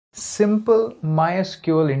Simple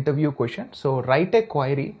MySQL interview question. So write a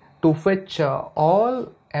query to fetch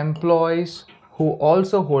all employees who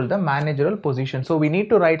also hold the managerial position. So we need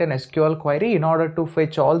to write an SQL query in order to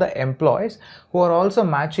fetch all the employees who are also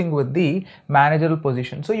matching with the managerial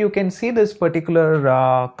position. So you can see this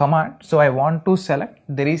particular command. So I want to select,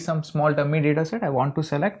 there is some small dummy data set I want to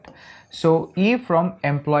select. So E from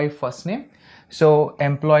employee first name, so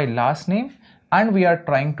employee last name, and we are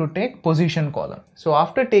trying to take position column. So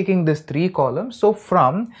after taking this 3 columns, so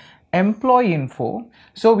from employee info,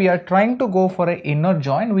 so we are trying to go for an inner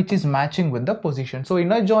join which is matching with the position. So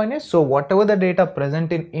inner join is, so whatever the data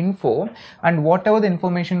present in info and whatever the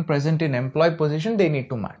information present in employee position, they need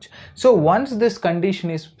to match. So once this condition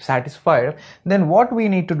is satisfied, then what we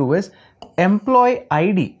need to do is employee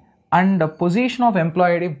ID and the position of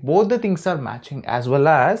employee ID, both the things are matching, as well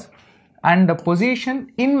as and the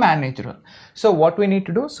position in managerial. So what we need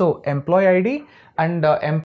to do, so employee ID and employee